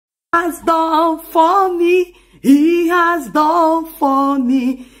has done for me. He has done for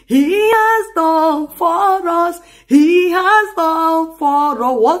me. He has done for us. He has done for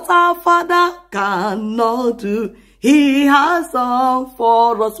us what our Father cannot do. He has done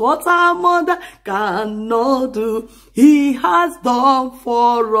for us what our mother cannot do. He has done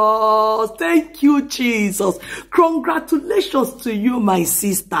for us. Thank you, Jesus. Congratulations to you, my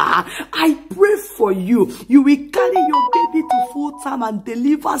sister. I pray for you. You will carry your baby to full term and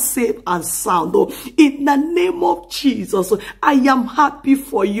deliver safe and sound. In the name of Jesus, I am happy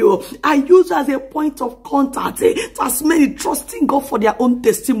for you. I use as a point of contact as many trusting God for their own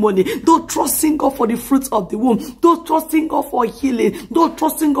testimony. Those trusting God for the fruits of the womb. Those trusting God for healing. Those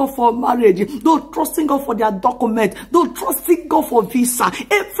trusting God for marriage. Those trusting God for their document. Those trusting God for visa.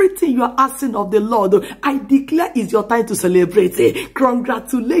 Everything you are asking of the Lord, I declare is your time to celebrate.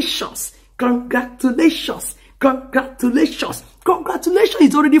 Congratulations. Congratulations. Congratulations. Congratulations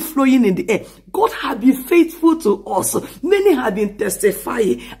is already flowing in the air. God has been faithful to us. Many have been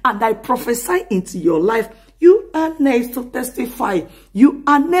testifying, and I prophesy into your life. You are next to testify. You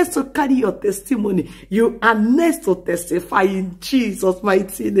are next to carry your testimony. You are next to testify in Jesus'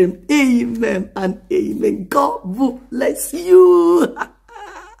 mighty name. Amen and amen. God bless you.